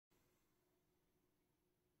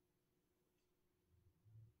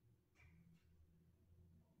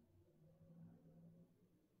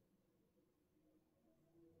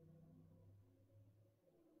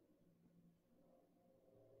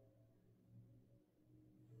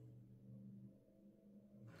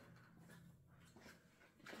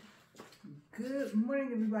Good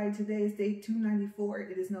morning, everybody. Today is day 294.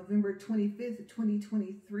 It is November 25th,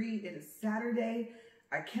 2023. It is Saturday.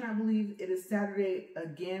 I cannot believe it is Saturday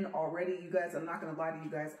again already. You guys, I'm not going to lie to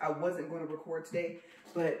you guys. I wasn't going to record today,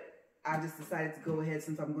 but I just decided to go ahead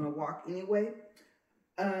since I'm going to walk anyway.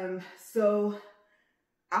 So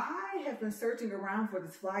I have been searching around for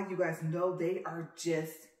this flag. You guys know they on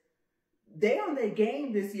their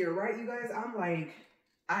game this year, right? You guys, I'm like,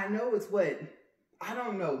 I know it's I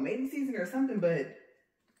don't know, mating season or something, but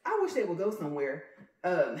I wish they would go somewhere.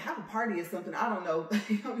 Have a party or something. I don't know.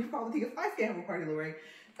 You probably think if I can have a party, LaRae.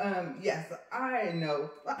 Yes, I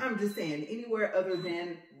know. But I'm just saying, anywhere other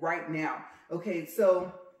than right now. Okay,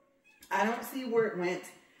 so I don't see where it went,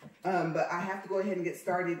 but I have to go ahead and get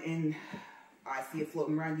started. And I see it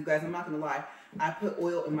floating around. You guys, I'm not going to lie. I put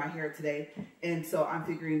oil in my hair today, and so I'm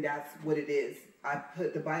figuring that's what it is. I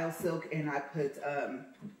put the Bio Silk, and I put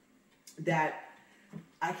that...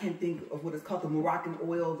 I can't think of what it's called, the Moroccan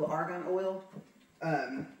oil, the argan oil.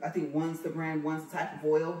 I think one's the brand, one's the type of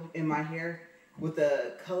oil in my hair with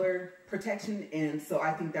the color protection. And so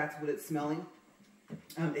I think that's what it's smelling.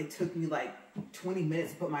 It took me like 20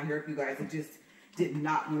 minutes to put my hair up, you guys. It just did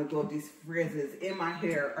not want to go up. These frizzes in my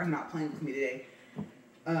hair are not playing with me today.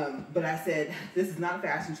 But I said, this is not a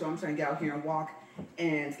fashion show. I'm trying to get out here and walk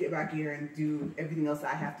and get back here and do everything else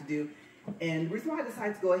that I have to do. And the reason why I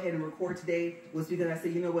decided to go ahead and record today was because I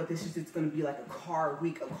said, you know what, this is just going to be like a car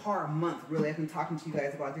week, a car month, really. I've been talking to you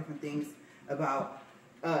guys about different things about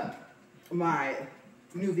my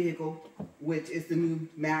new vehicle, which is the new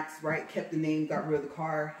Max, right? Kept the name, got rid of the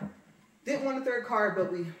car. Didn't want a third car,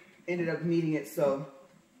 but we ended up needing it, so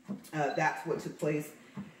that's what took place.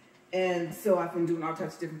 And so I've been doing all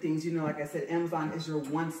types of different things. You know, like I said, Amazon is your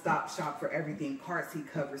one-stop shop for everything. Car seat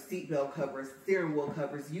covers, seatbelt covers, steering wheel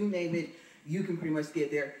covers, you name it, you can pretty much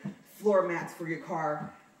get there. Floor mats for your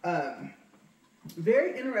car.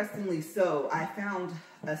 Very interestingly so, I found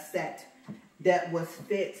a set that was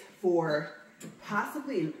fit for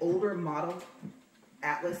possibly an older model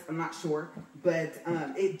Atlas, I'm not sure. But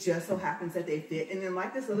it just so happens that they fit. And then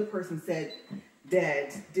like this other person said,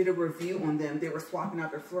 that did a review on them. They were swapping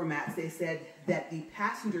out their floor mats. They said that the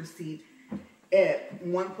passenger seat at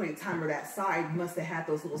one point in time, or that side, must have had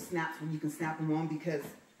those little snaps where you can snap them on because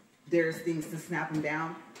there's things to snap them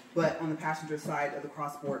down. But on the passenger side of the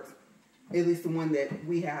crossboards, at least the one that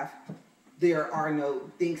we have, there are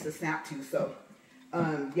no things to snap to. So,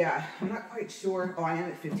 yeah, I'm not quite sure. Oh, I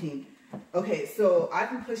am at 15. Okay, so I've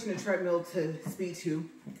been pushing the treadmill to speed 2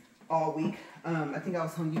 all week. I think I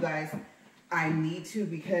was telling you guys, I need to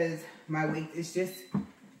because my weight is just,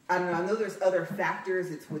 I don't know. I know there's other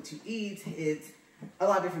factors. It's what you eat. It's a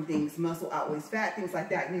lot of different things. Muscle outweighs fat, things like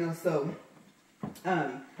that, you know. So,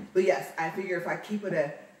 but yes, I figure if I keep it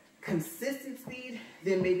a consistent speed,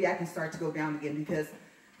 then maybe I can start to go down again because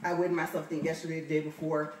I weighed myself, I think, yesterday, the day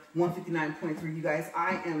before, 159.3. You guys,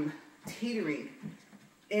 I am teetering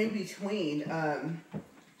in between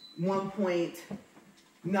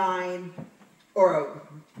 1.9 or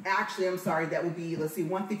actually, I'm sorry, that would be, let's see,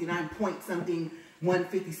 159 point something,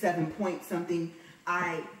 157 point something.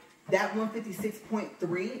 That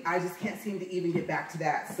 156.3, I just can't seem to even get back to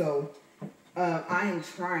that. So I am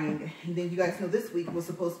trying. And then you guys know this week was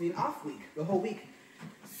supposed to be an off week, the whole week.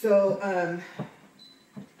 So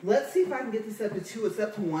let's see if I can get this up to 2. It's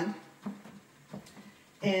up to 1.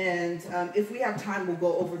 And if we have time, we'll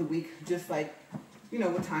go over the week, just like, you know,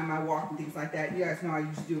 what time I walk and things like that. You guys know I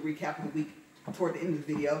usually do a recap of the week toward the end of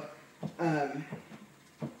the video.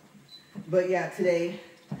 But yeah, today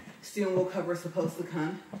steering wheel cover is supposed to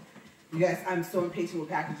come. You guys, I'm so impatient with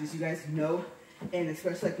packages, you guys know, and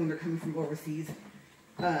especially like when they're coming from overseas.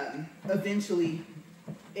 Eventually,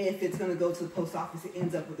 if it's going to go to the post office, it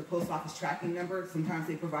ends up with the post office tracking number. Sometimes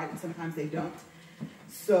they provide it, sometimes they don't.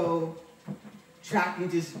 So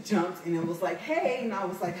tracking just jumped and it was like, hey, and I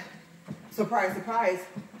was like, surprise, surprise.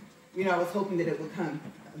 You know, I was hoping that it would come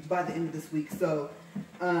by the end of this week. So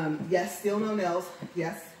yes, still no nails.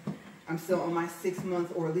 Yes, I'm still on my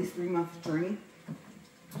 6-month or at least 3-month journey,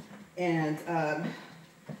 and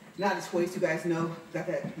not a choice. You guys know, got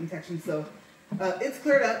that infection, so it's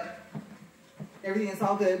cleared up. Everything is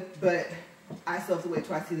all good, but I still have to wait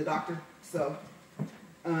till I see the doctor. So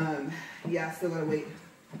yeah, I still gotta wait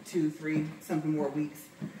 2, 3 something more weeks.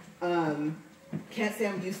 Can't say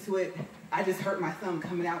I'm used to it. I just hurt my thumb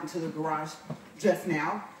coming out into the garage just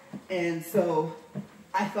now. And so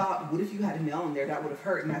I thought, what if you had a nail in there? That would have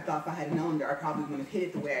hurt. And I thought if I had a nail in there, I probably wouldn't have hit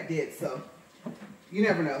it the way I did. So you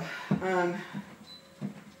never know.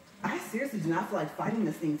 I seriously do not feel like fighting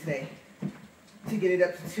this thing today to get it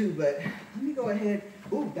up to 2. But let me go ahead.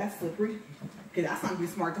 Ooh, that's slippery. Okay, that's not going to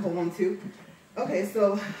be smart to hold on to. Okay,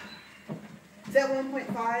 so it's at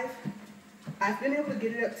 1.5. I've been able to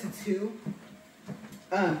get it up to 2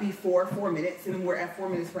 before 4 minutes, and we're at 4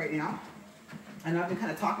 minutes right now. I know I've been kind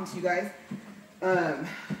of talking to you guys, but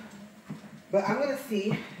I'm gonna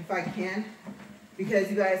see if I can, because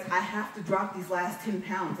you guys, I have to drop these last 10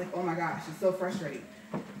 pounds. Like, oh my gosh, it's so frustrating.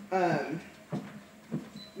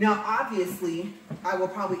 Now, obviously, I will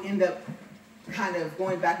probably end up kind of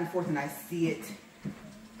going back and forth, and I see it.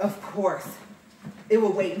 Of course, it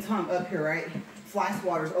will wait until I'm up here, right? Fly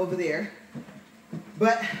swatter's over there,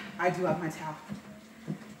 but I do have my towel.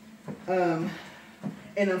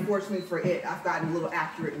 And unfortunately for it, I've gotten a little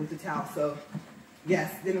accurate with the towel. So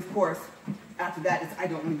yes, then of course, after that, I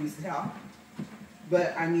don't want to use the towel.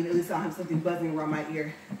 But I mean, at least I'll have something buzzing around my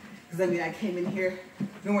ear. Because I mean, I came in here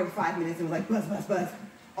no more than 5 minutes and was like buzz, buzz, buzz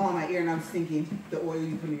all in my ear, and I'm just thinking the oil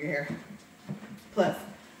you put in your hair. Plus,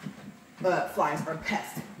 flies are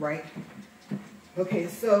pests, right? Okay,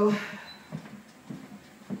 so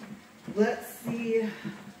let's see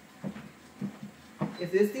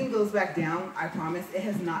if this thing goes back down. I promise it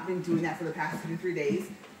has not been doing that for the past 2 to 3 days.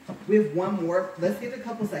 We have one more. Let's give it a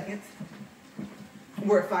couple seconds.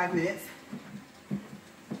 We're at 5 minutes.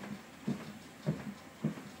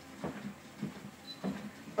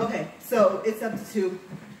 Okay, so it's up to 2.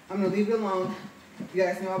 I'm gonna leave it alone. You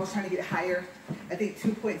guys know I was trying to get it higher. I think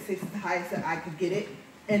 2.6 is the highest that I could get it,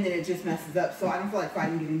 and then it just messes up. So I don't feel like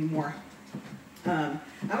fighting it anymore. I'm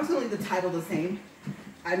just gonna leave the title the same.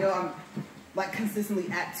 I know I'm like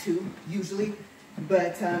consistently at 2 usually,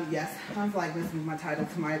 but yes, I don't feel like listening to my title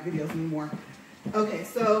to my videos anymore. Okay,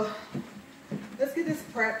 so let's get this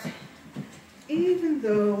prepped. Even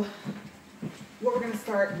though what we're gonna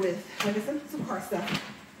start with, like I said, some car stuff.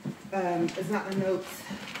 It's not the notes.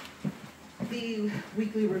 The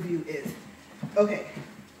weekly review is. Okay,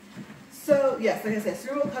 so yes, like I said,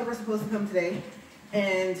 steering wheel cover is supposed to come today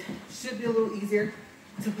and should be a little easier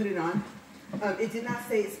to put it on. It did not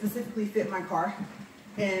say it specifically fit my car,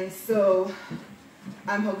 and so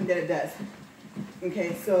I'm hoping that it does.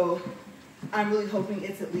 Okay, so I'm really hoping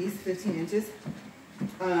it's at least 15 inches.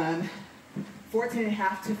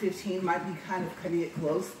 14.5 to 15 might be kind of cutting it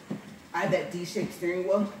close. I have that D-shaped steering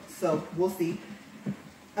wheel, so we'll see.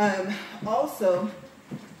 Also,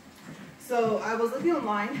 so I was looking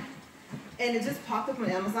online and it just popped up on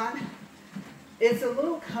Amazon. It's a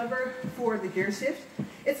little cover for the gear shift.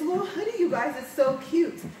 It's a little hoodie, you guys. It's so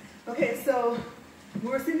cute. Okay, so we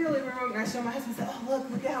were sitting in the living room and I showed my husband, I said, oh,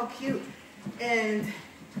 look at how cute. And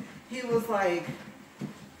he was like,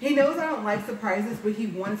 he knows I don't like surprises, but he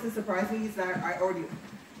wanted to surprise me. He said, I already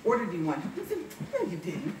ordered you one. I said, no, you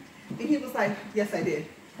didn't. And he was like, yes, I did.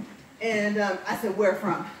 And I said, where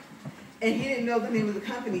from? And he didn't know the name of the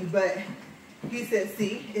company, but he said,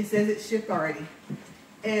 see, it says it's shipped already.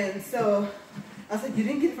 And so I was like, you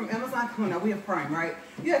didn't get it from Amazon? Come on now, we have Prime, right?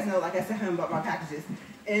 You guys know, like I said, him about my packages.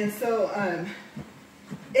 And so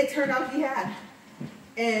it turned out he had.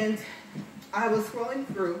 And I was scrolling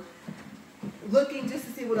through, looking just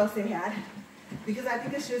to see what else they had, because I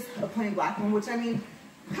think it's just a plain black one, which I mean,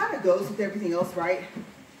 kind of goes with everything else, right?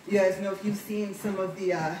 You guys know, if you've seen some of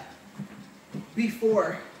the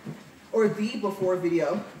before or the before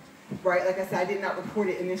video, right? Like I said, I did not record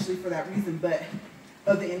it initially for that reason, but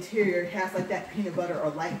of the interior, it has like that peanut butter or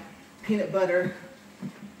light peanut butter,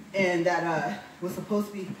 and that was supposed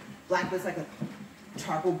to be black, but it's like a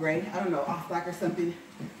charcoal gray, I don't know, off black or something,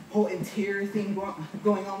 whole interior thing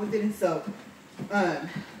going on with it. And so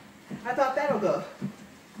I thought that'll go.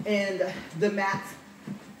 And the mats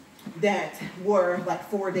that were like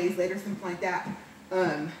 4 days later, something like that,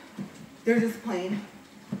 they're just plain.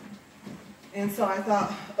 And so I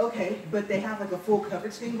thought, okay, but they have like a full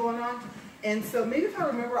coverage thing going on. And so maybe if I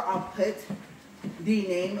remember, I'll put the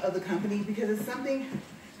name of the company, because it's something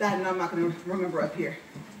that I'm not going to remember up here.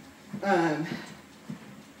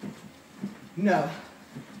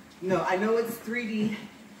 No, I know it's 3D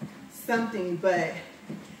something, but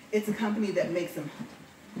it's a company that makes them.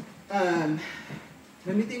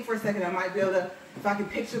 Let me think for a second. I might be able to, if I can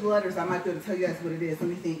picture the letters, I might be able to tell you guys what it is. Let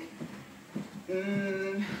me think.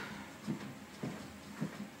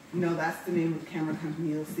 No, that's the name of the camera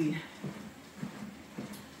company. Let's see.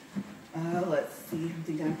 Let's see.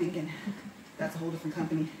 I'm thinking. That's a whole different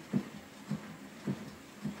company.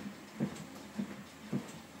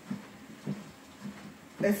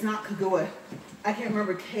 It's not Kagua. I can't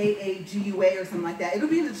remember, K-A-G-U-A or something like that. It'll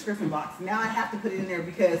be in the description box. Now I have to put it in there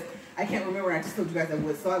because I can't remember. I just told you guys I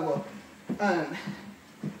would, so I will.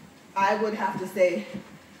 I would have to say,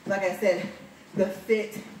 like I said, the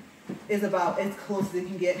fit is about as close as it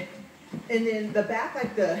can get. And then the back,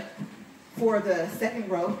 like for the second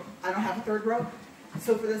row, I don't have a third row.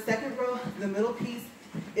 So for the second row, the middle piece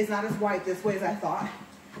is not as wide this way as I thought,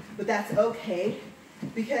 but that's okay,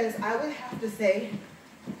 because I would have to say,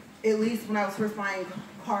 at least when I was first buying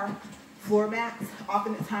car floor mats,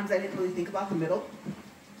 often at times I didn't really think about the middle.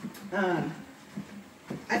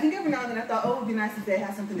 I think every now and then I thought, oh, it would be nice if they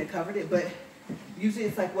had something that covered it, but usually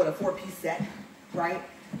it's like, what, a 4-piece set, right?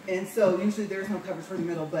 And so usually there's no coverage for the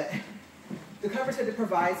middle, but the coverage that it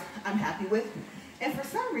provides, I'm happy with. And for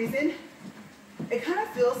some reason, it kind of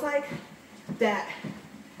feels like that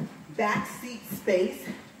back seat space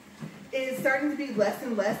is starting to be less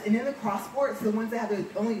and less. And in the cross sports, the ones that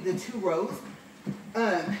have only the 2 rows,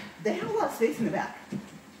 they have a lot of space in the back.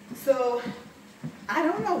 So I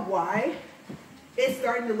don't know why it's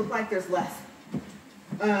starting to look like there's less.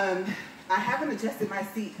 I haven't adjusted my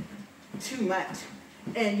seat too much.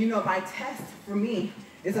 And you know, my test for me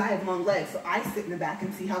is I have long legs, so I sit in the back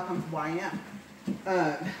and see how comfortable I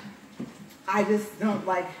am. I just don't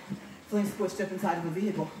like feeling squished up inside of a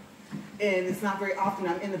vehicle. And it's not very often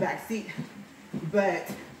I'm in the back seat. But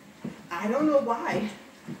I don't know why.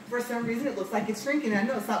 For some reason it looks like it's shrinking. I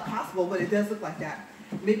know it's not possible, but it does look like that.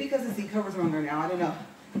 Maybe because the seat covers are on there now, I don't know.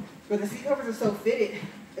 But the seat covers are so fitted,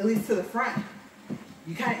 at least to the front,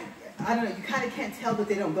 you kind of, I don't know, you kind of can't tell that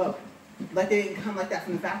they don't go. Like they didn't come like that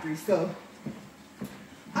from the factory. So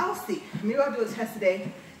I'll see. Maybe I'll do a test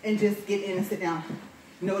today and just get in and sit down.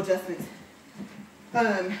 No adjustments.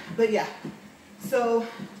 But yeah. So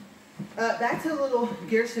back to the little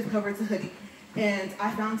gear shift cover. It's a hoodie. And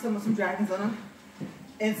I found some with some dragons on them.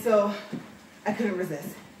 And so I couldn't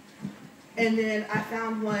resist. And then I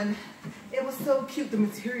found one. It was so cute. The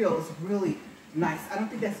material is really nice. I don't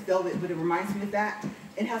think that's velvet, but it reminds me of that.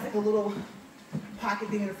 It has like a little pocket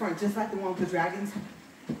thing in the front, just like the one with the dragons.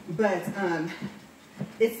 But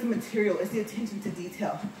it's the material, it's the attention to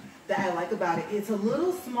detail that I like about it. It's a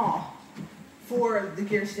little small for the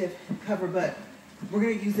gear shift cover, but we're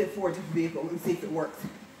gonna use it for a different vehicle and see if it works.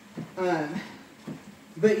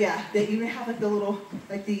 But yeah, they even have like the little,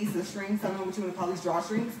 like these, the strings, I don't know what you wanna call these,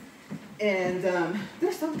 drawstrings. And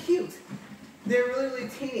they're so cute. They're really, really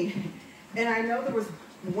teeny. And I know there was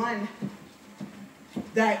one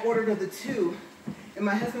that I ordered of the 2, and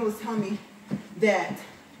my husband was telling me that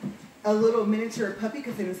a little miniature puppy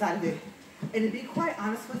could fit inside of it. And to be quite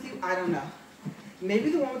honest with you, I don't know.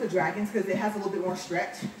 Maybe the one with the dragons, because it has a little bit more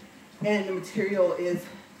stretch, and the material is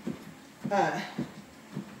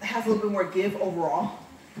has a little bit more give overall.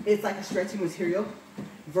 It's like a stretchy material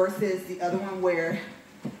versus the other one where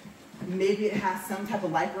maybe it has some type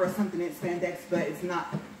of lycra or something in spandex, but it's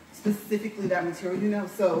not specifically that material, you know.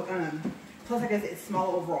 So plus I guess it's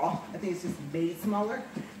smaller overall. I think it's just made smaller.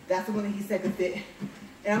 That's the one that he said could fit.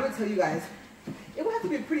 And I'm gonna tell you guys, it would have to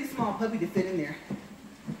be a pretty small puppy to fit in there,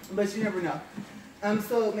 but you never know.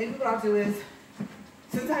 So maybe what I'll do is,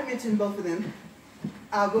 since I mentioned both of them,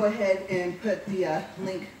 I'll go ahead and put the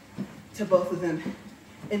link to both of them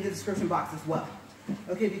in the description box as well.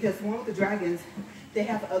 Okay, because the one with the dragons, they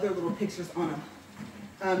have other little pictures on them.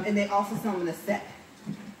 And they also sell them in a set.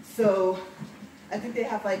 So I think they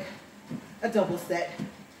have like a double set,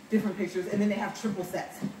 different pictures, and then they have triple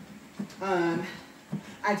sets.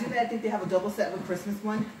 I think they have a double set with a Christmas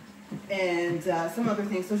one and some other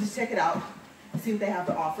things. So just check it out, see what they have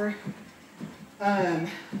to offer.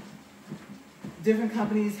 Different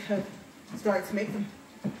companies have started to make them.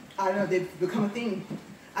 I don't know, they've become a thing.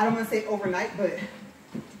 I don't want to say overnight, but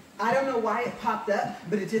I don't know why it popped up,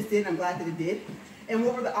 but it just did. I'm glad that it did. And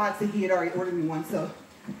what were the odds that he had already ordered me one? So,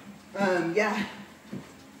 yeah.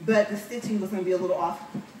 But the stitching was going to be a little off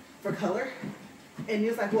for color. And he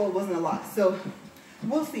was like, well, it wasn't a lot. So,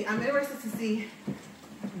 we'll see. I'm interested to see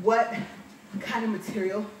what kind of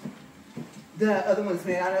material the other one's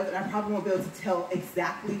made out of. And I probably won't be able to tell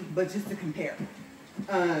exactly, but just to compare.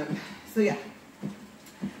 So, yeah.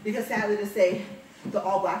 Because sadly to say, the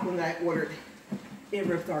all black one that I ordered, it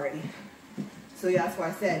ripped already. So yeah, that's why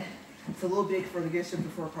I said it's a little big for the gear shift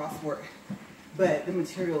before cross sport. But the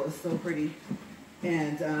material is so pretty.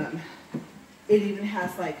 And it even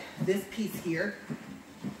has like this piece here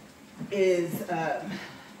is, I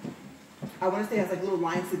want to say it has like little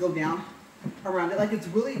lines that go down around it. Like it's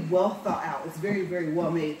really well thought out. It's very, very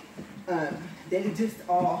well made. They didn't just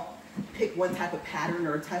all pick one type of pattern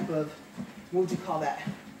or a type of, what would you call that?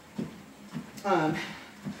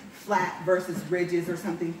 Flat versus ridges or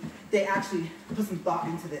something. They actually put some thought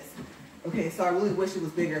into this. Okay, so I really wish it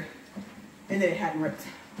was bigger and that it hadn't ripped.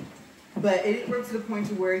 But it didn't rip to the point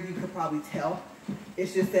to where you could probably tell.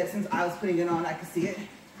 It's just that since I was putting it on, I could see it.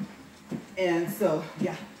 And so,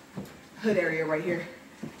 yeah, hood area right here.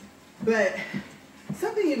 But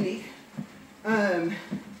something unique.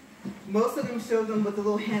 Most of them show them with the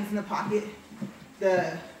little hands in the pocket.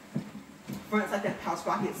 The front's like that pouch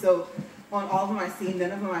pocket. So on all of them I've seen,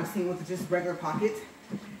 none of them I've seen with just regular pockets.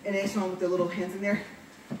 And they show them with their little hands in there.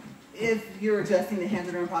 If you're adjusting, the hands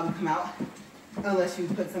are going to probably come out unless you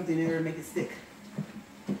put something in there to make it stick.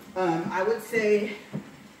 I would say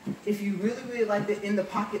if you really, really like the in the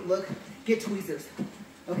pocket look, get tweezers.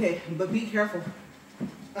 Okay, but be careful.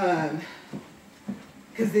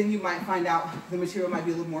 Because then you might find out the material might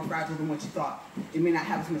be a little more fragile than what you thought. It may not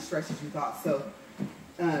have as much stretch as you thought. So,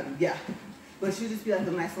 yeah. But it should just be like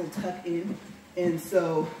a nice little tuck in. And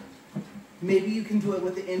so maybe you can do it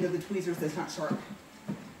with the end of the tweezers that's not sharp.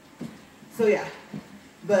 So, yeah.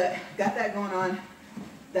 But got that going on.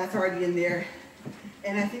 That's already in there.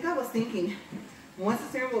 And I think I was thinking, once the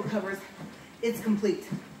steering wheel covers, it's complete.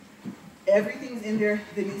 Everything's in there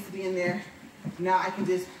that needs to be in there. Now I can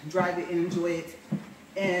just drive it and enjoy it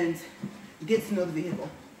and get to know the vehicle.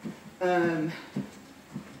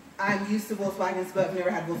 I'm used to Volkswagens, but I've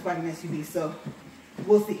never had Volkswagen SUV, so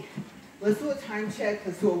we'll see. Let's do a time check.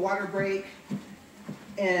 Let's do a water break.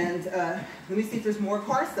 And let me see if there's more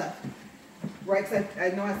car stuff. Right, because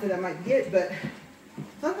I know I said I might get it, but I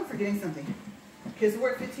feel like I'm forgetting something. Okay, so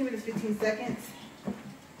we're at 15 minutes, 15 seconds.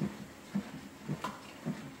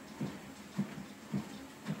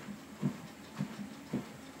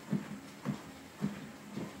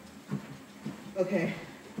 Okay,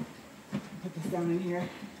 put this down in here.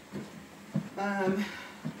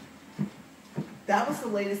 That was the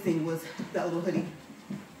latest thing, was that little hoodie.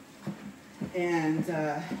 And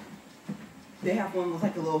they have one with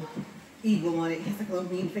like a little eagle on it. It's like a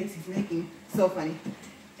little mean face he's making. So funny.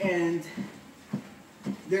 And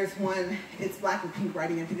there's one, it's black with pink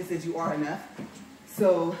writing. I think it says "You Are Enough."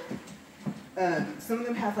 So some of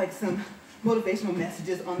them have like some motivational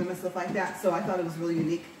messages on them and stuff like that. So I thought it was really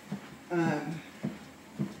unique.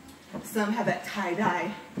 Some have that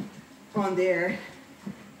tie-dye on there.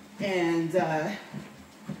 And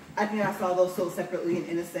I think I saw those sold separately and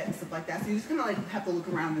in a set and stuff like that. So you just kind of like have to look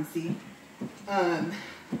around and see.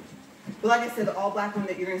 But like I said, the all black one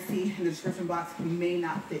that you're going to see in the description box may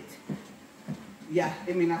not fit. Yeah,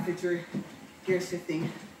 it may not fit your gear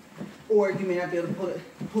shifting. Or you may not be able to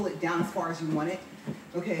pull it down as far as you want it.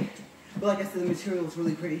 Okay. But like I said, the material is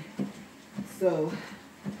really pretty. So,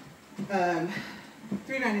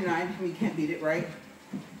 $3.99. I mean, you can't beat it, right?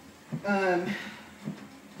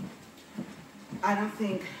 I don't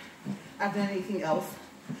think I've done anything else.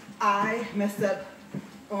 I messed up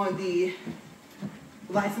on the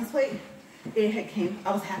license plate. It had came,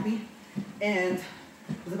 I was happy, and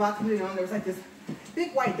was about to put it on. There was like this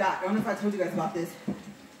big white dot. I don't know if I told you guys about this.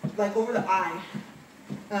 Like over the eye.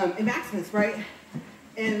 In Maximus, right?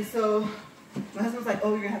 And so my husband was like,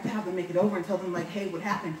 "Oh, you're gonna have them make it over," and tell them like, "Hey, what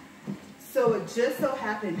happened?" So it just so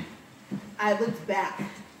happened, I looked back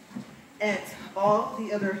at all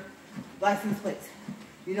the other license plates.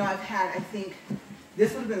 You know, I've had, I think,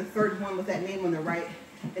 this would have been the third one with that name on the right.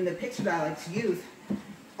 In the picture that I like to use,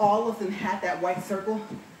 all of them had that white circle.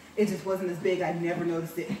 It just wasn't as big. I never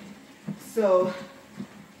noticed it. So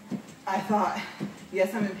I thought,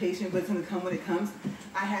 yes, I'm impatient, but it's going to come when it comes.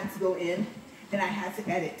 I had to go in and I had to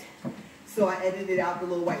edit. So I edited out the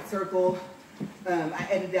little white circle. I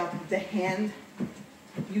edited out the hand.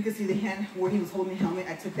 You can see the hand where he was holding the helmet.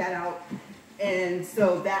 I took that out. And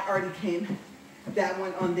so that already came. That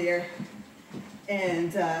one on there.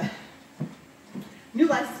 And new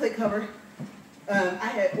license plate cover. I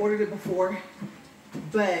had ordered it before,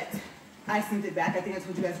 but I sent it back. I think I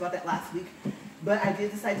told you guys about that last week. But I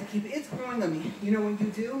did decide to keep it. It's growing on me. You know, when you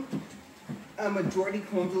do a majority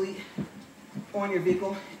clone delete on your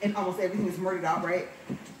vehicle and almost everything is murdered out, right?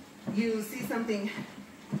 You see something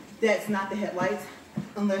that's not the headlights,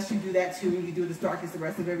 unless you do that too, and you do it as dark as the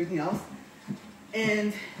rest of everything else.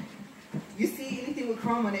 And you see anything with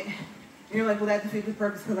chrome on it, and you're like, well, that defeats the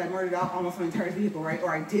purpose because I murdered out almost my entire vehicle, right?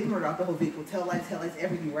 Or I did murder out the whole vehicle, tail lights, headlights,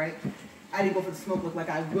 everything, right? I didn't go for the smoke look, like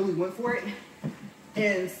I really went for it.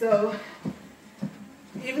 And so,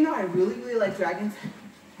 even though I really, really like dragons,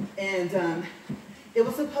 and it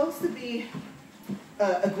was supposed to be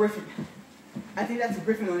a griffin. I think that's a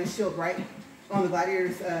griffin on his shield, right? On the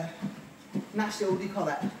gladiator's, not shield, what do you call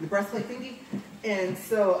that? The breastplate thingy. And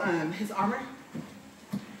so, his armor.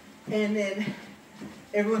 And then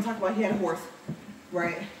everyone talked about he had a horse,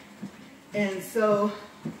 right? And so,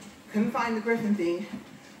 couldn't find the griffin thing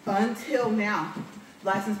until now.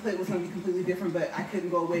 License plate was going to be completely different, but I couldn't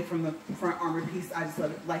go away from the front armored piece. I just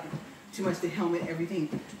liked it too much, the helmet, everything.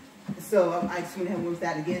 So I just went ahead and went with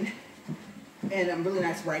that again. And really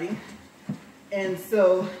nice writing. And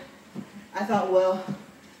so I thought, well,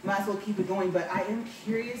 might as well keep it going. But I am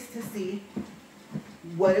curious to see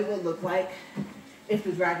what it would look like if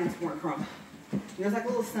the dragons weren't chrome. There's like a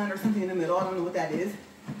little sun or something in the middle. I don't know what that is,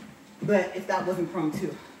 but if that wasn't chrome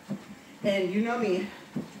too. And you know me,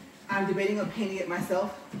 I'm debating on painting it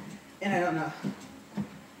myself, and I don't know.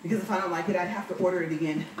 Because if I don't like it, I'd have to order it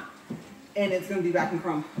again. And it's going to be back in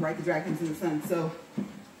chrome, right? The dragons in the sun. So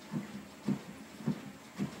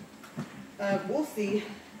we'll see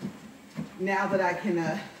now that I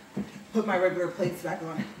can put my regular plates back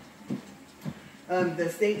on. The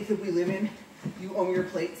state that we live in, you own your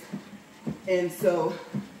plates. And so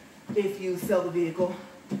if you sell the vehicle,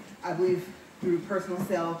 I believe through personal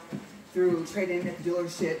sale, through trade-in at the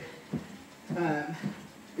dealership,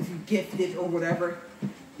 if you gift it or whatever,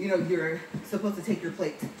 you know, you're supposed to take your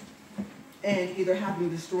plates and either have them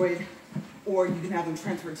destroyed or you can have them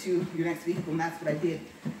transferred to your next vehicle, and that's what I did.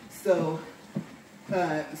 So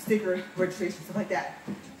sticker, registration, stuff like that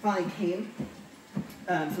finally came.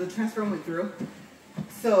 So the transfer went through.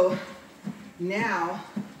 So now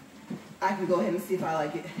I can go ahead and see if I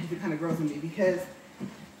like it, if it kind of grows on me, because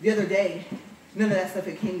the other day, none of that stuff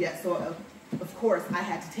had came yet, so of course I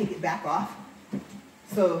had to take it back off.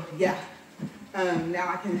 So yeah, now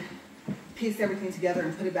I can piece everything together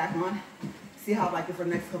and put it back on, see how I like it for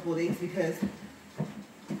the next couple of days, because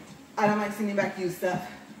I don't like sending back used stuff.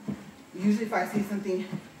 Usually if I see something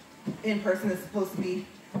in person that's supposed to be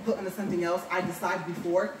put onto something else, I decide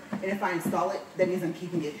before, and if I install it, that means I'm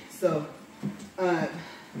keeping it. So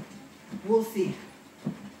we'll see.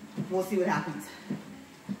 We'll see what happens.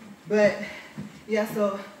 But yeah,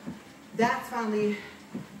 so that's finally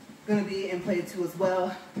going to be in play too as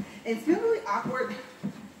well. And it's been really awkward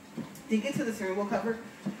to get to the steering wheel cover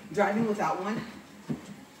driving without one.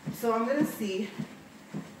 So I'm going to see.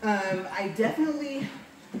 I definitely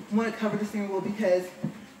want to cover the steering wheel because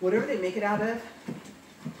whatever they make it out of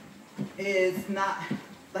is not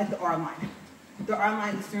like the R-line. The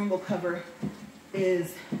R-line, the steering wheel cover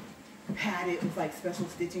is padded with like special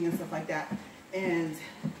stitching and stuff like that. And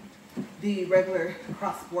the regular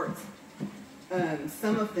Cross Sports,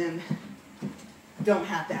 some of them don't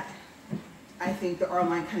have that. I think the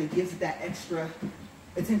R-line kind of gives it that extra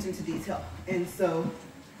attention to detail. And so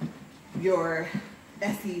your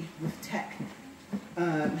SE with Tech,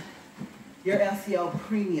 your LCL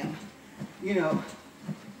Premium, you know,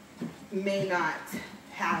 may not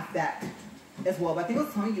have that as well. But I think I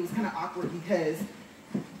was telling you it was kind of awkward because,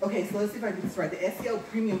 okay, so let's see if I get this right. The SEL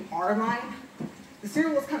Premium R-line, the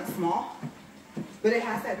steering wheel is kind of small, but it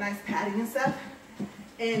has that nice padding and stuff,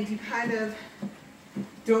 and you kind of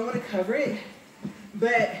don't want to cover it,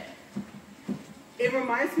 but it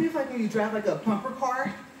reminds me of like when you drive like a bumper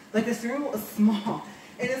car, like the steering wheel is small,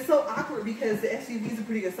 and it's so awkward because the SUV is a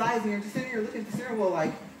pretty good size, and you're just sitting here looking at the steering wheel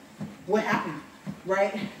like, what happened,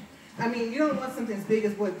 right? I mean, you don't want something as big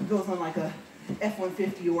as what goes on like a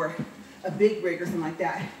F-150 or a big rig or something like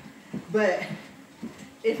that, but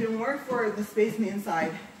if it weren't for the space on the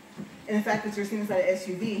inside, and the fact that you're sitting inside an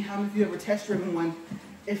SUV, how many of you ever test driven one?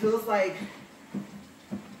 It feels like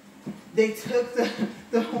they took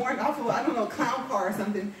the horn off of, I don't know, a clown car or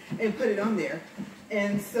something and put it on there.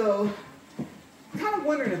 And so, kind of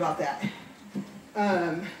wondering about that.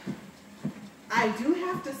 I do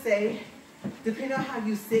have to say, depending on how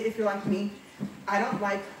you sit, if you're like me, I don't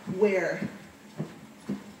like where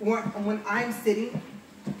when I'm sitting,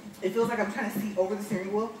 it feels like I'm trying to see over the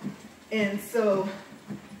steering wheel. And so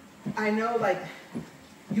I know like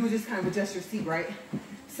you would just kind of adjust your seat, right?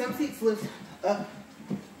 Some seats lift up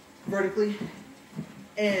vertically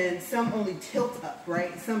and some only tilt up,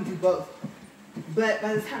 right? Some do both. But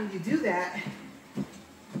by the time you do that,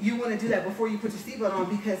 you want to do that before you put your seatbelt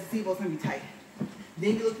on because the seatbelt's going to be tight.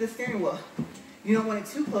 Then you look at the steering wheel. You don't want it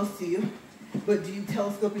too close to you, but do you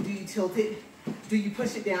telescope it? Do you tilt it? Do you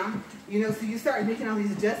push it down? You know, so you start making all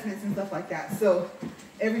these adjustments and stuff like that. So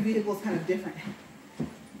every vehicle is kind of different.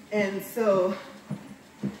 And so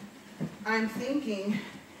I'm thinking,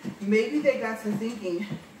 maybe they got to thinking,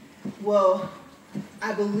 well,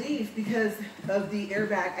 I believe because of the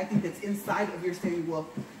airbag, I think that's inside of your steering wheel.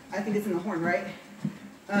 I think it's in the horn, right?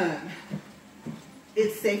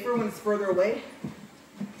 It's safer when it's further away,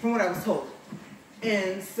 from what I was told.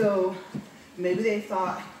 And so maybe they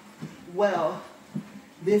thought, well,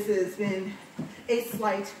 this has been a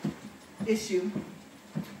slight issue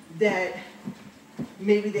that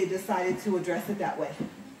maybe they decided to address it that way.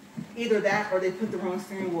 Either that or they put the wrong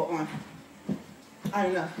steering wheel on. I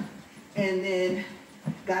don't know. And then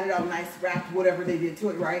got it all nice wrapped, whatever they did to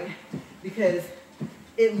it, right? Because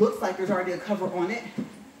it looks like there's already a cover on it.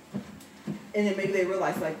 And then maybe they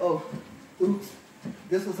realized like, oh, oops,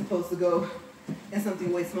 this was supposed to go and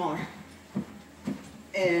something way smaller.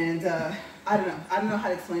 And I don't know how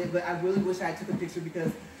to explain it, but I really wish I took a picture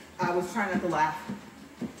because I was trying not to laugh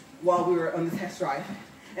while we were on the test drive.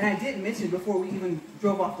 And I did mention before we even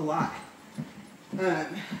drove off the lot.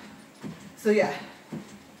 So yeah,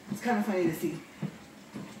 it's kind of funny to see.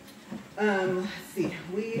 Let's see,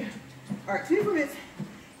 we are at 24 minutes,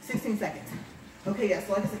 16 seconds. Okay, yeah,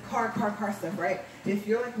 so like I said, car stuff, right? If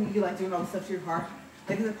you're like me, you like doing all the stuff to your car.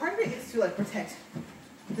 Like, the part of it is to like protect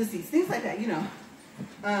the seats, things like that, you know.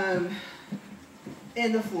 And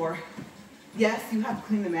the floor. Yes, you have to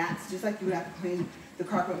clean the mats, just like you would have to clean the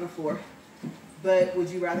carpet on the floor. But would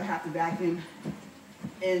you rather have to vacuum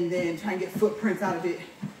and then try and get footprints out of it,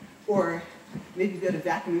 or maybe go to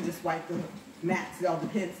vacuum and just wipe the mats? It all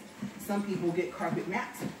depends. Some people get carpet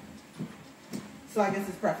mats. So I guess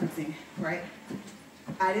it's preferencing, right?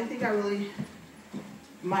 I didn't think I really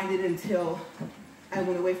minded until I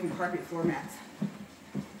went away from carpet floor mats.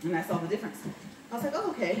 And I saw the difference. I was like, oh,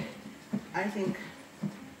 okay. I think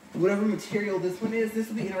whatever material this one is, this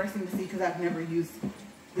will be interesting to see because I've never used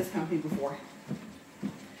this company before.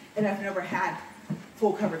 And I've never had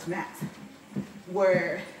full coverage mats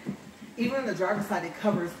where even on the driver's side it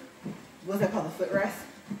covers, what's that called, the footrest?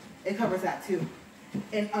 It covers that too.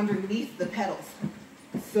 And underneath the pedals.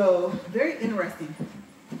 So very interesting.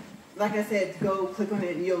 Like I said, go click on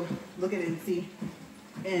it and you'll look at it and see.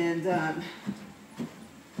 And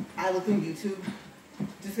I looked on YouTube,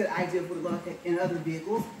 just get an idea of what it looked like in other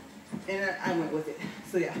vehicles, and I went with it.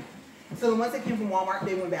 So yeah. So the ones that came from Walmart,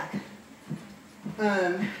 they went back.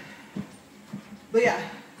 But yeah,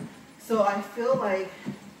 so I feel like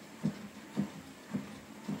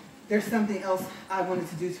there's something else I wanted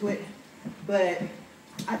to do to it, but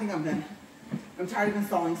I think I'm done. I'm tired of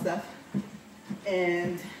installing stuff,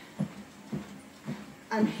 and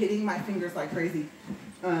I'm hitting my fingers like crazy.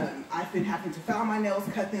 I've been having to file my nails,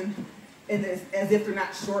 cut them, and as if they're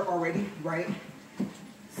not short already, right?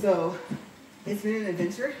 So it's been an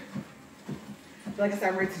adventure. But like I said,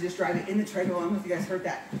 I'm ready to just drive it in the treadmill. I don't know if you guys heard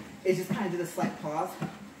that. It just kind of did a slight pause.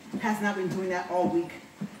 Has not been doing that all week.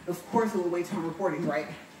 Of course, it will wait till I'm recording, right?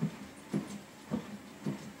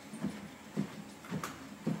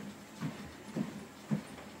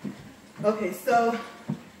 Okay, so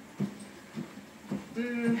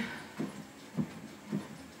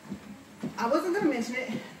I wasn't going to mention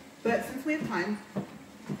it, but since we have time,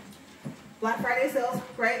 Black Friday sales,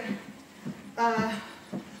 right?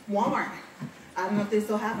 Walmart, I don't know if they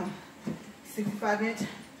still have them. 65-inch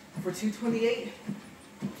for $228.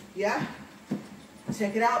 Yeah,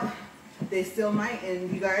 check it out. They still might,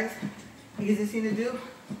 and you guys, easiest thing to do,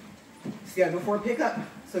 schedule for a pickup.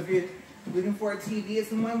 So if you're looking for a TV at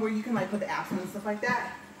someone where you can like put the apps on and stuff like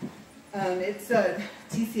that, it's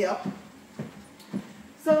TCL.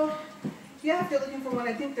 So yeah, if you're looking for one,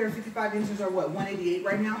 I think their 55 inches are what, $188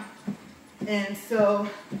 right now. And so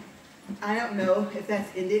I don't know if that's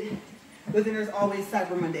ended, but then there's always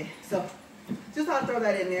Cyber Monday. So just thought I'd throw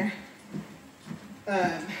that in there.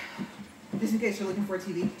 Just in case you're looking for a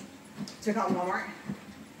TV, check out Walmart.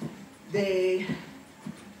 They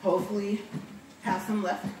hopefully have some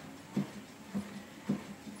left.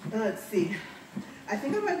 Let's see. I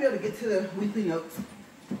think I might be able to get to the weekly notes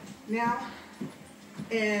now,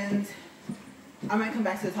 and I might come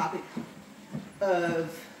back to the topic of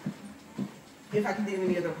if I can think of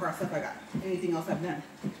any other car stuff I got, anything else I've done.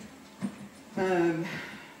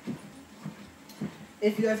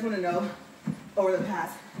 If you guys want to know, over the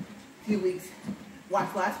past few weeks,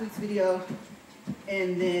 watch last week's video,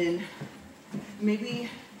 and then maybe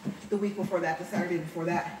the week before that, the Saturday before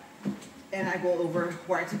that, and I go over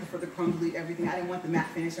where I took it for the chrome delete, everything. I didn't want the matte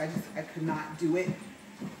finish. I could not do it.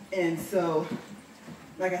 And so,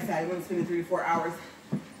 like I said, I want to spend 3 to 4 hours,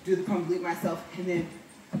 do the chrome delete myself, and then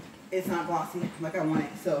it's not glossy like I want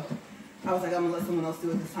it. So I was like, I'm gonna let someone else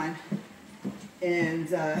do it this time. And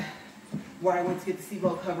where I went to get the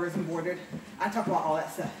seatbelt covers embroidered, I talk about all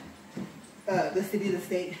that stuff. The city, the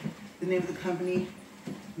state, the name of the company,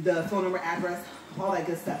 the phone number, address, all that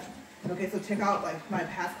good stuff. Okay, so check out like my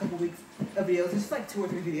past couple weeks of videos. It's just like 2 or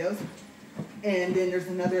 3 videos. And then there's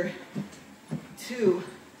another 2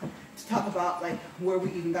 to talk about like where we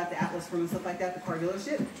even got the Atlas from and stuff like that, the car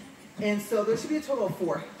dealership. And so there should be a total of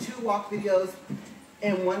 4. 2 walk videos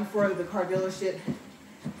and 1 for the car dealership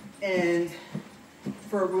and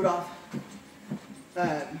for Rudolph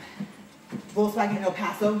Volkswagen El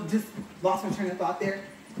Paso. Just lost my train of thought there.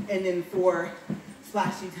 And then for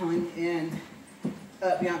Splash Detailing and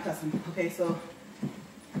Beyond Custom. Okay, so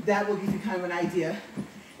that will give you kind of an idea.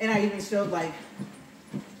 And I even showed like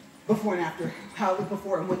before and after, how it looked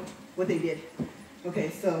before and what they did. Okay,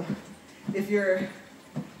 so if you're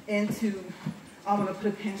into, I want to put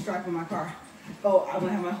a pinstripe on my car. Oh, I want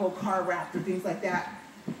to have my whole car wrapped or things like that.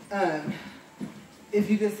 If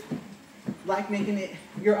you just like making it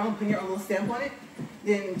your own, putting your own little stamp on it,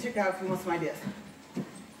 then check out if you want some ideas.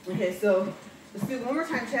 Okay, so let's do one more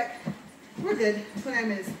time check. We're good. 29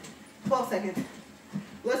 minutes, 12 seconds.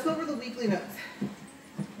 Let's go over the weekly notes.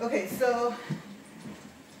 Okay, so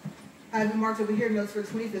I've marked over here notes for the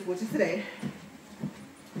 25th, which is today.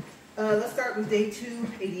 Let's start with day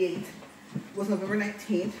 288. Was November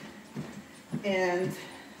 19th, and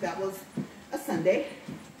that was a Sunday.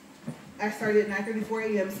 I started at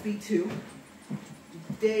 9:34 a.m. speed 2.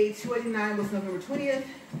 Day 289 was November 20th.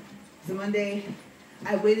 It's a Monday.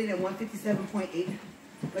 I weighted at 157.8.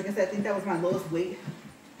 Like I said, I think that was my lowest weight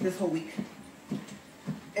this whole week.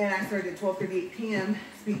 And I started at 12:38 p.m.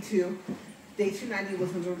 speed 2. Day 290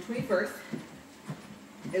 was November 21st.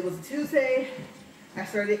 It was a Tuesday. I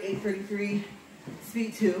started at 8:33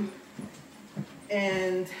 speed 2.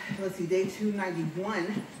 And let's see, day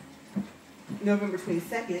 291, November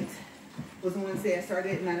 22nd, was a Wednesday. I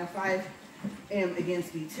started at 9:05 a.m. again,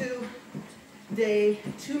 speed 2. Day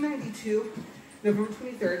 292, November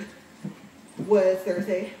 23rd, was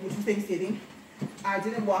Thursday, which was Thanksgiving. I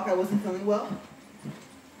didn't walk, I wasn't feeling well.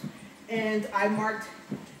 And I marked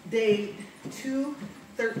day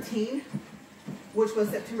 213, which was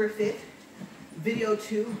September 5th, video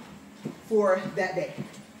 2 for that day.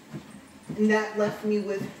 And that left me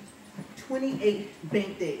with 28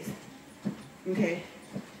 bank days. Okay,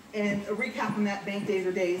 and a recap on that, bank days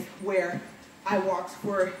are days where I walked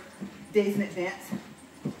for days in advance,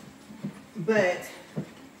 but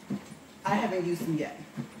I haven't used them yet.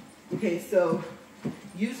 Okay, so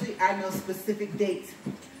usually I know specific dates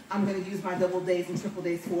I'm going to use my double days and triple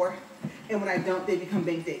days for, and when I don't, they become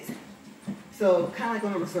bank days. So kind of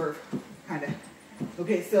like on a reserve, kind of.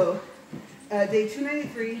 Okay, so day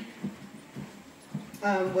 293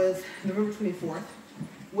 was November 24th,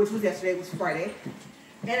 which was yesterday, was Friday,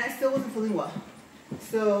 and I still wasn't feeling well.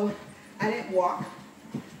 So I didn't walk.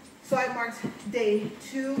 So I marked day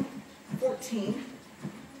 214,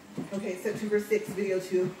 okay, September 6th, video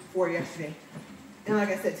 2 for yesterday. And like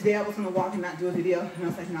I said, today I was going to walk and not do a video, and I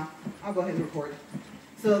was like, no, I'll go ahead and record.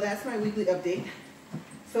 So that's my weekly update.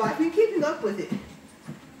 So I've been keeping up with it.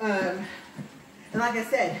 And like I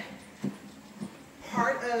said,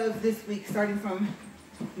 part of this week, starting from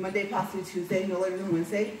Monday, possibly Tuesday, no later than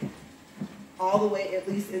Wednesday, all the way at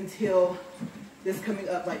least until this coming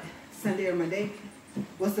up, like Sunday or Monday,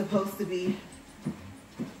 was supposed to be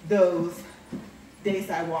those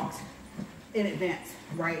days I walked in advance,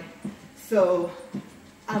 right? So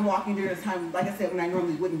I'm walking during a time, like I said, when I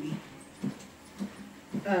normally wouldn't be.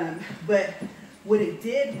 But what it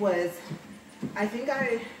did was, I think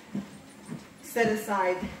I set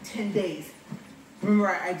aside 10 days. Remember,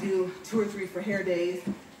 I do 2 or 3 for hair days,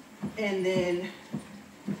 and then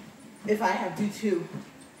if I have due to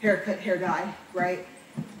haircut, hair dye, right,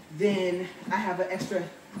 then I have an extra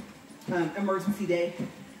emergency day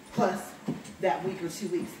plus that week or 2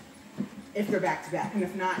 weeks if they're back to back, and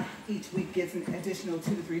if not, each week gets an additional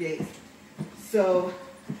 2 to 3 days. So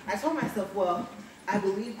I told myself, well, I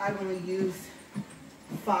believe I've only used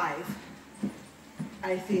 5,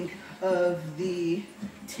 I think, of the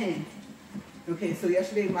 10. Okay, so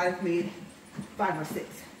yesterday might have made 5 or 6.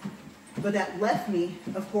 But that left me,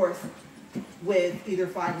 of course, with either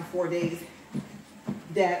 5 or 4 days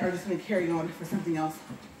that are just going to carry on for something else.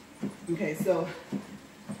 Okay, so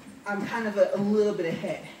I'm kind of a little bit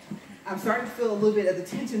ahead. I'm starting to feel a little bit of the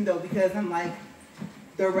tension, though, because I'm like,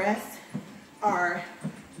 the rest are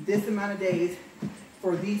this amount of days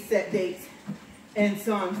for these set dates. And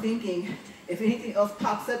so I'm thinking, if anything else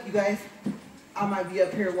pops up, you guys, I might be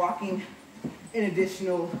up here walking an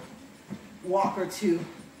additional walk or 2,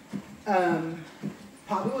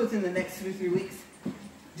 probably within the next 2 to 3 weeks,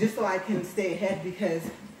 just so I can stay ahead, because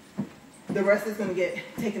the rest is going to get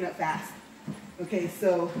taken up fast. Okay,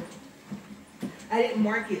 so I didn't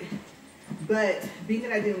mark it, but being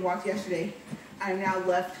that I didn't walk yesterday, I'm now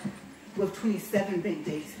left with 27 bank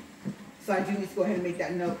days. So I do need to go ahead and make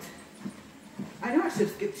that note. I know I should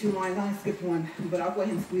skip 2 lines. I only skipped 1, but I'll go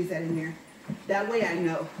ahead and squeeze that in there. That way I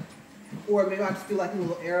know. Or maybe I'll just do like a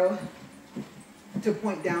little arrow to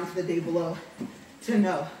point down to the day below to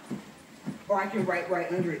know. Or I can write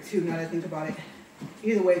right under it too, now that I think about it.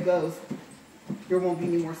 Either way it goes, there won't be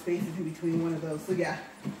any more spaces in between one of those. So yeah,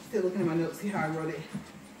 still looking at my notes, see how I wrote it.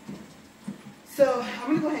 So I'm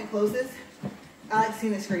going to go ahead and close this. I like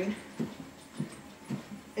seeing the screen.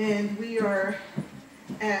 And we are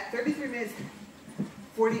at 33 minutes,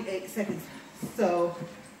 48 seconds. So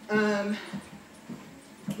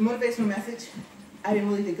motivational message, I didn't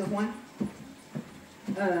really think of one.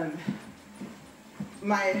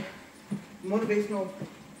 My motivational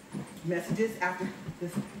messages after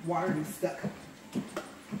this water is stuck.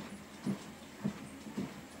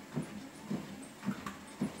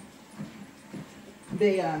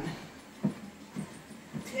 They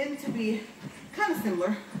tend to be kind of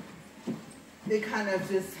similar. They kind of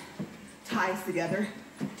just ties together.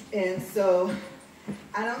 And so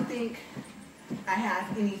I don't think I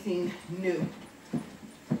have anything new.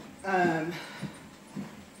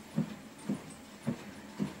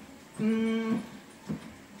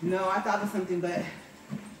 No, I thought of something, but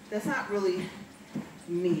that's not really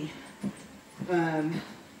me. I'm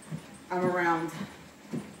around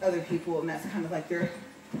other people, and that's kind of like their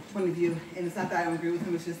point of view. And it's not that I don't agree with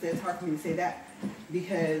them, it's just that it's hard for me to say that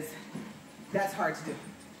because that's hard to do.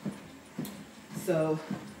 So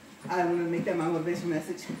I'm going to make that my motivation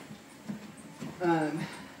message.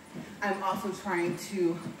 I'm also trying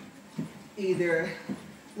to either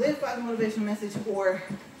live by the motivational message, or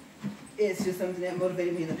it's just something that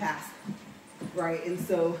motivated me in the past, right? And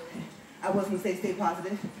so I was going to say stay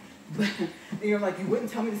positive, but you're like, you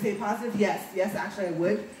wouldn't tell me to stay positive? Yes, actually I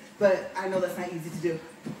would, but I know that's not easy to do.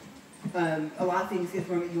 A lot of things get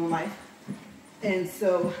thrown at you in life, and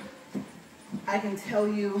so I can tell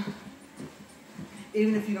you,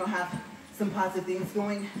 even if you don't have some positive things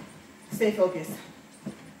going, stay focused.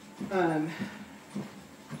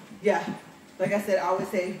 Yeah, like I said, I always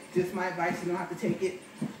say, just my advice, you don't have to take it,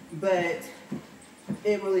 but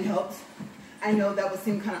it really helps. I know that would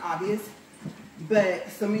seem kind of obvious, but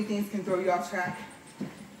so many things can throw you off track.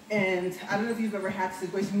 And I don't know if you've ever had a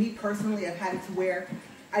situation, me personally, I've had it to where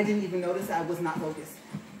I didn't even notice I was not focused.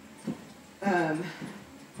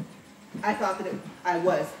 I thought that I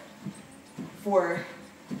was for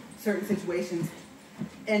certain situations.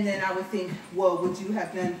 And then I would think, well, would you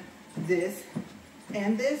have done this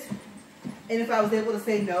and this? And if I was able to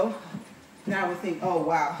say no, then I would think, oh,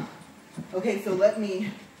 wow. Okay, so let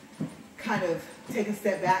me kind of take a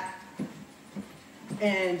step back.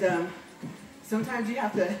 And sometimes you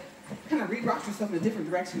have to kind of reroute yourself in a different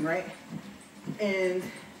direction, right? And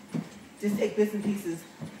just take bits and pieces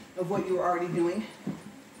of what you were already doing.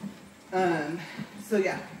 So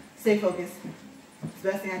yeah, stay focused. It's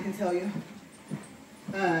the best thing I can tell you.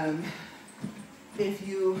 If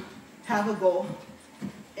you have a goal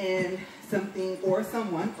and something or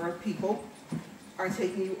someone or people are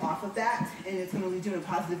taking you off of that and it's going to lead you in a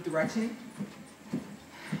positive direction,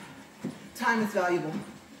 time is valuable.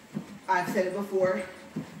 I've said it before.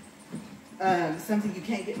 Something you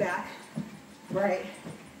can't get back, right?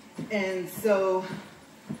 And so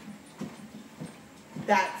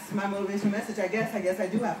that's my motivational message, I guess. I guess I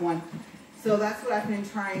do have one. So that's what I've been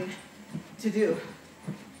trying to do.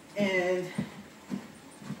 And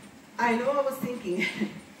I know I was thinking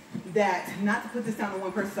that, not to put this down to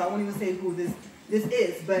one person, so I won't even say who this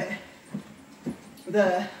is, but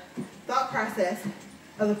the thought process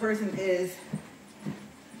of the person is,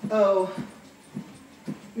 oh,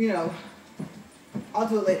 you know, I'll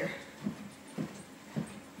do it later.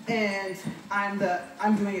 And I'm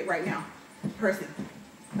doing it right now person.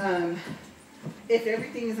 If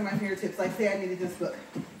everything is in my fingertips, like say I needed this book.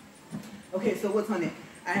 Okay, so what's on it?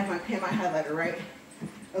 I have my pen, my highlighter, right?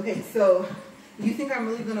 Okay, so you think I'm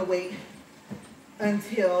really gonna wait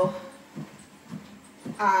until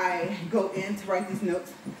I go in to write these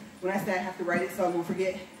notes when I say I have to write it so I won't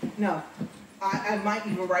forget? No, I might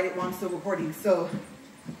even write it while I'm still recording. So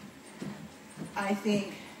I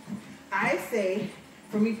say,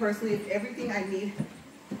 for me personally, if everything I need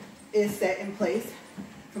is set in place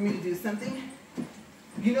for me to do something,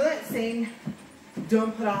 you know that saying,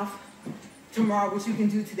 don't put off tomorrow what you can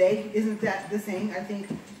do today? Isn't that the saying?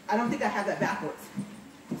 I don't think I have that backwards.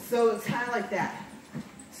 So it's kind of like that.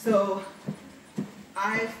 So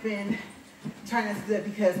I've been trying not to do that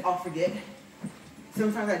because I'll forget.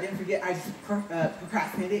 Sometimes I didn't forget, I just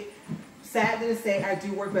procrastinated. Sad to say, I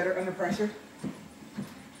do work better under pressure.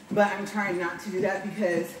 But I'm trying not to do that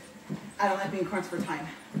because I don't like being crunched for time.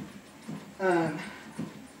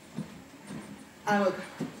 I'm a,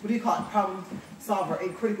 what do you call it, problem solver, a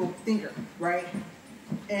critical thinker, right?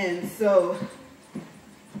 And so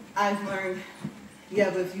I've learned, yeah,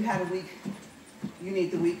 but if you had a week, you need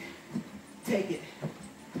the week, take it.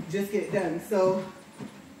 Just get it done. So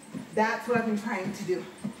that's what I've been trying to do.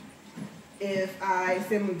 If I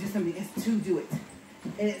say I'm going to do something, it's to do it.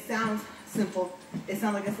 And it sounds simple. It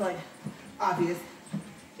sounds like it's like obvious,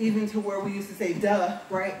 even to where we used to say duh,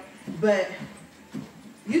 right? But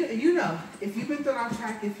you know, if you've been thrown off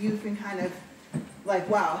track, if you've been kind of like,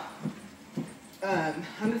 wow, I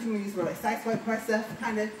don't know if you want to use more like side swipe quite stuff,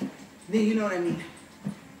 kind of, then you know what I mean.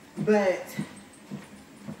 But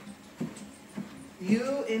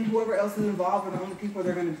you and whoever else is involved are the only people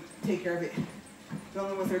that are going to take care of it. The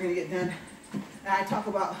only ones that are going to get done. And I talk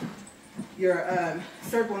about your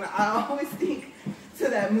circle, and I always think to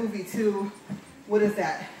that movie too. What is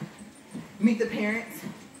that? Meet the Parents,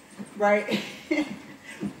 right?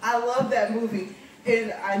 I love that movie.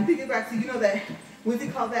 And I'm thinking back to, you know, that, what do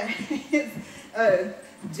they call that? It's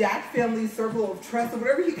Jack Family Circle of Trust, or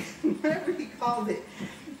whatever he called it.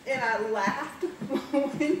 And I laughed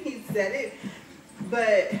when he said it,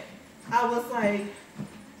 but I was like,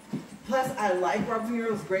 plus I like Robert De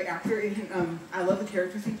Niro's a great actor, and I love the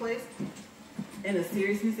characters he plays and the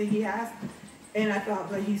seriousness that he has. And I thought,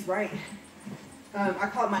 but he's right. I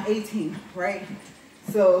call it my A-team, right?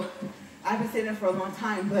 So I've been saying that for a long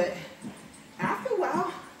time, but after a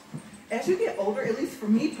while, as you get older, at least for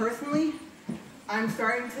me personally, I'm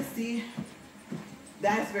starting to see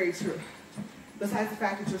that's very true. Besides the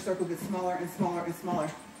fact that your circle gets smaller and smaller and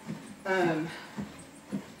smaller.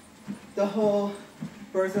 The whole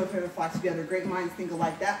birds of a feather flock together, great minds think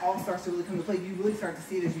alike, that all starts to really come to play. You really start to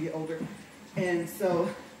see it as you get older. And so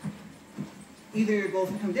either your goals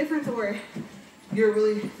become different, or you're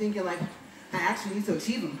really thinking like, I actually need to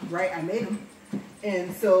achieve them, right? I made them.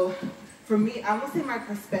 And so for me, I won't say my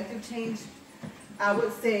perspective changed. I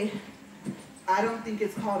would say, I don't think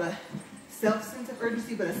it's called a sense of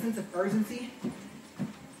urgency, but a sense of urgency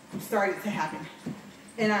started to happen.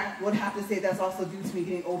 And I would have to say that's also due to me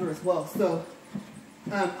getting older as well. So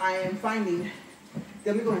I am finding,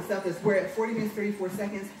 let me go and stop this. We're at 40 minutes, 34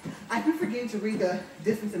 seconds. I've been forgetting to read the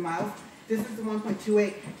distance in miles. Distance is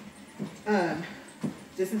 1.28.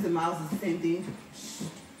 Distance in miles is the same thing.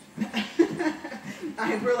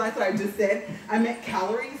 I realized what I just said. I meant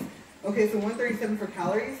calories. Okay, so 137 for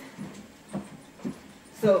calories.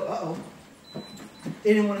 So,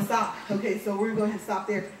 it didn't want to stop. Okay, so we're going to go ahead and stop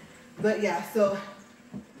there. But yeah, so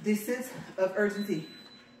the sense of urgency.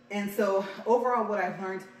 And so overall what I've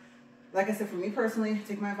learned, like I said, for me personally,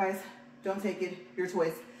 take my advice, don't take it, your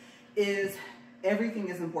choice, is everything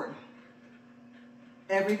is important.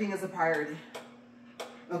 Everything is a priority.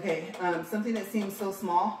 Okay, something that seems so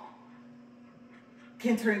small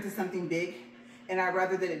can turn into something big, and I'd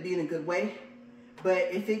rather that it be in a good way. But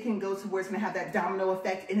if it can go to where it's going to have that domino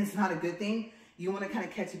effect and it's not a good thing, you want to kind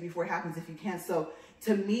of catch it before it happens if you can. So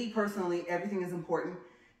to me personally, everything is important.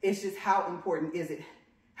 It's just how important is it?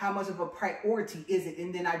 How much of a priority is it?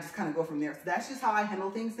 And then I just kind of go from there. So that's just how I handle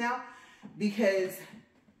things now, because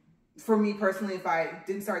for me personally, if I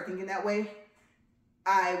didn't start thinking that way,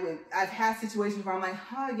 I've had situations where I'm like,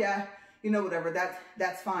 oh yeah, you know, whatever,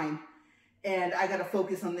 that's fine. And I got to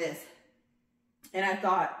focus on this. And I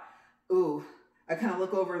thought, ooh, I kind of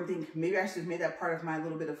look over and think, maybe I should have made that part of my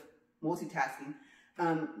little bit of multitasking.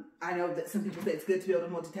 I know that some people say it's good to be able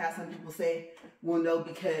to multitask. Some people say, well, no,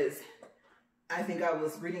 because I think I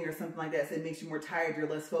was reading or something like that, said it makes you more tired, you're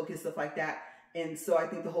less focused, stuff like that. And so I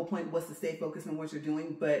think the whole point was to stay focused on what you're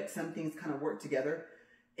doing, but some things kind of work together.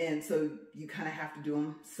 And so you kind of have to do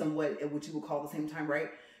them somewhat at what you would call the same time, right?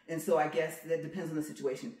 And so I guess that depends on the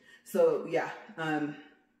situation. So yeah,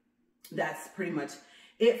 that's pretty much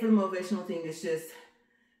it for the motivational thing. It's just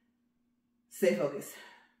stay focused.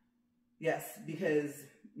 Yes, because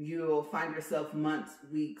you'll find yourself months,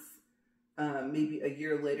 weeks, maybe a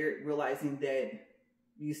year later realizing that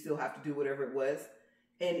you still have to do whatever it was.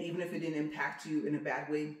 And even if it didn't impact you in a bad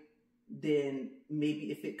way, then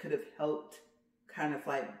maybe if it could have helped kind of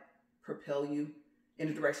like propel you in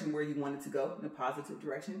a direction where you wanted to go, in a positive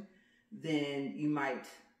direction, then you might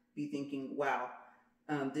be thinking, wow,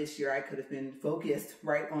 this year I could have been focused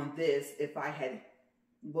right on this if I had,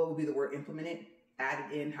 what would be the word, implemented,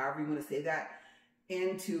 added in, however you want to say that,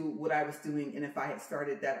 into what I was doing. And if I had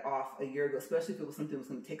started that off a year ago, especially if it was something that was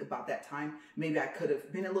going to take about that time, maybe I could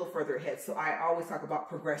have been a little further ahead. So I always talk about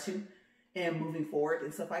progression and moving forward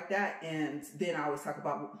and stuff like that. And then I always talk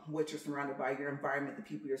about what you're surrounded by, your environment, the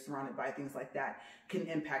people you're surrounded by, things like that can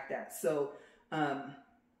impact that. So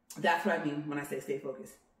that's what I mean when I say stay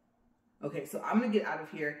focused. Okay, so I'm going to get out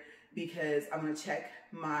of here because I'm going to check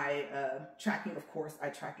my tracking. Of course, I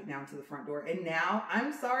track it down to the front door. And now,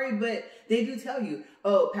 I'm sorry, but they do tell you,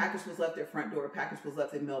 oh, package was left at front door, package was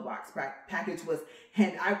left in mailbox, package was,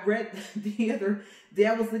 and I read the other day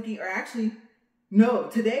I was looking, or actually, no,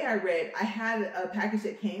 today I read, I had a package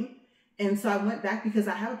that came, and so I went back because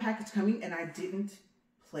I have a package coming and I didn't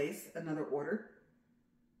place another order.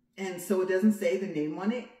 And so it doesn't say the name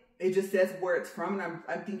on it. It just says where it's from, and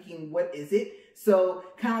I'm thinking, what is it? So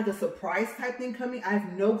kind of like a surprise type thing coming. I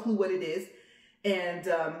have no clue what it is. And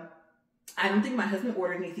I don't think my husband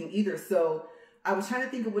ordered anything either. So I was trying to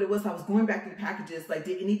think of what it was. I was going back to the packages. Like,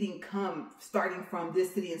 did anything come starting from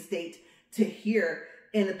this city and state to here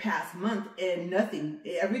in the past month? And nothing.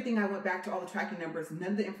 Everything I went back to, all the tracking numbers,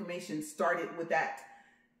 none of the information started with that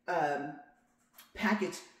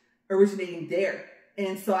package originating there.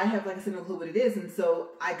 And so I have, like I said, no clue what it is. And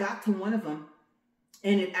so I got to one of them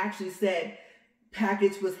and it actually said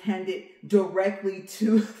package was handed directly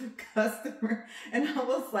to the customer. And I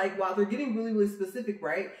was like, wow, they're getting really, really specific,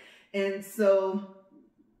 right? And so,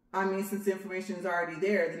 I mean, since the information is already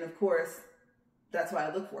there, then of course, that's what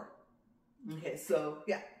I look for. Okay, so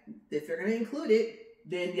yeah, if they're going to include it,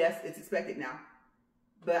 then yes, it's expected now.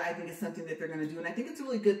 But I think it's something that they're going to do. And I think it's a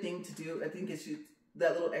really good thing to do. I think it's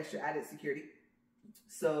that little extra added security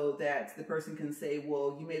so that the person can say,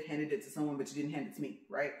 well, you may have handed it to someone, but you didn't hand it to me,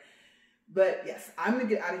 right? But yes, I'm going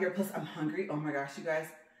to get out of here. Plus, I'm hungry. Oh my gosh, you guys,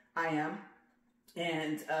 I am.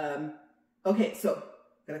 And okay, so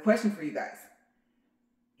got a question for you guys.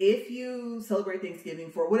 If you celebrate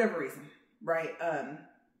Thanksgiving for whatever reason, right?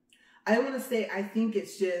 I want to say, I think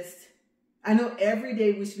it's just, I know every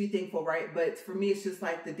day we should be thankful, right? But for me, it's just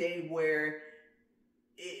like the day where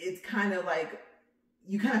it's kind of like,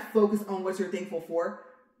 you kind of focus on what you're thankful for,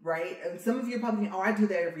 right? And some of you are probably thinking, oh, I do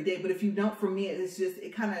that every day. But if you don't, for me, it's just,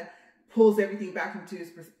 it kind of pulls everything back into its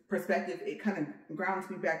perspective. It kind of grounds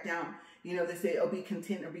me back down. You know, they say, oh, be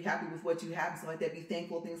content or be happy with what you have and stuff like that. Be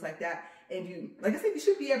thankful, things like that. And you, like I said, you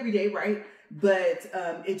should be every day, right? But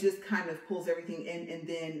it just kind of pulls everything in. And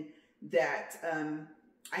then that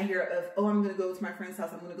I hear of, oh, I'm going to go to my friend's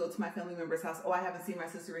house. I'm going to go to my family member's house. Oh, I haven't seen my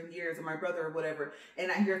sister in years or my brother or whatever. And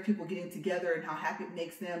I hear of people getting together and how happy it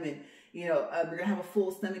makes them. And, you know, they're going to have a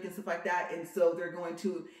full stomach and stuff like that. And so they're going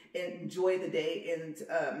to enjoy the day. And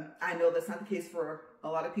I know that's not the case for a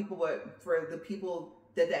lot of people, but for the people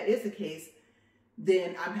that is the case,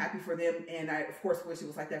 then I'm happy for them. And I, of course, wish it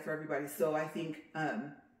was like that for everybody. So I think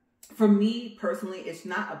for me personally, it's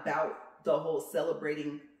not about the whole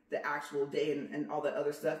celebrating the actual day and all that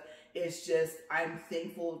other stuff. It's just, I'm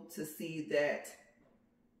thankful to see that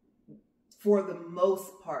for the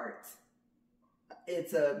most part,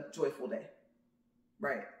 it's a joyful day.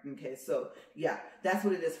 Right. Okay. So yeah, that's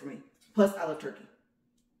what it is for me. Plus I love turkey.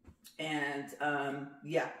 And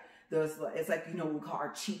yeah, it's like, you know, we call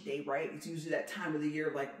our cheat day, right? It's usually that time of the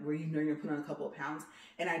year, like where you know you're gonna put on a couple of pounds.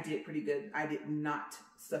 And I did pretty good. I did not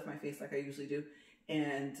stuff my face like I usually do.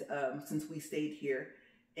 And since we stayed here,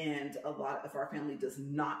 and a lot of our family does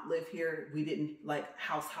not live here, we didn't like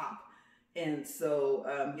house hop. And so,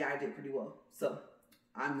 yeah, I did pretty well. So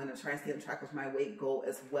I'm going to try and stay on track with my weight goal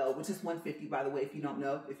as well, which is 150, by the way, if you don't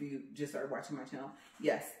know, if you just started watching my channel.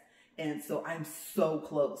 Yes. And so I'm so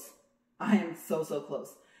close. I am so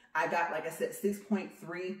close. I got, like I said,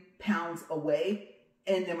 6.3 pounds away.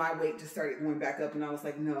 And then my weight just started going back up. And I was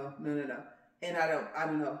like, no. And I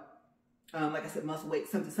don't know. Like I said, muscle weight,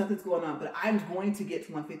 something's going on, but I'm going to get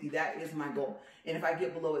to 150. That is my goal. And if I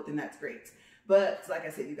get below it, then that's great. But like I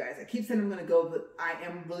said, you guys, I keep saying I'm going to go, but I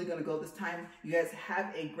am really going to go this time. You guys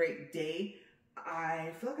have a great day.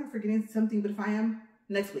 I feel like I'm forgetting something, but if I am,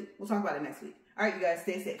 next week. We'll talk about it next week. All right, you guys,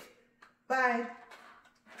 stay safe. Bye.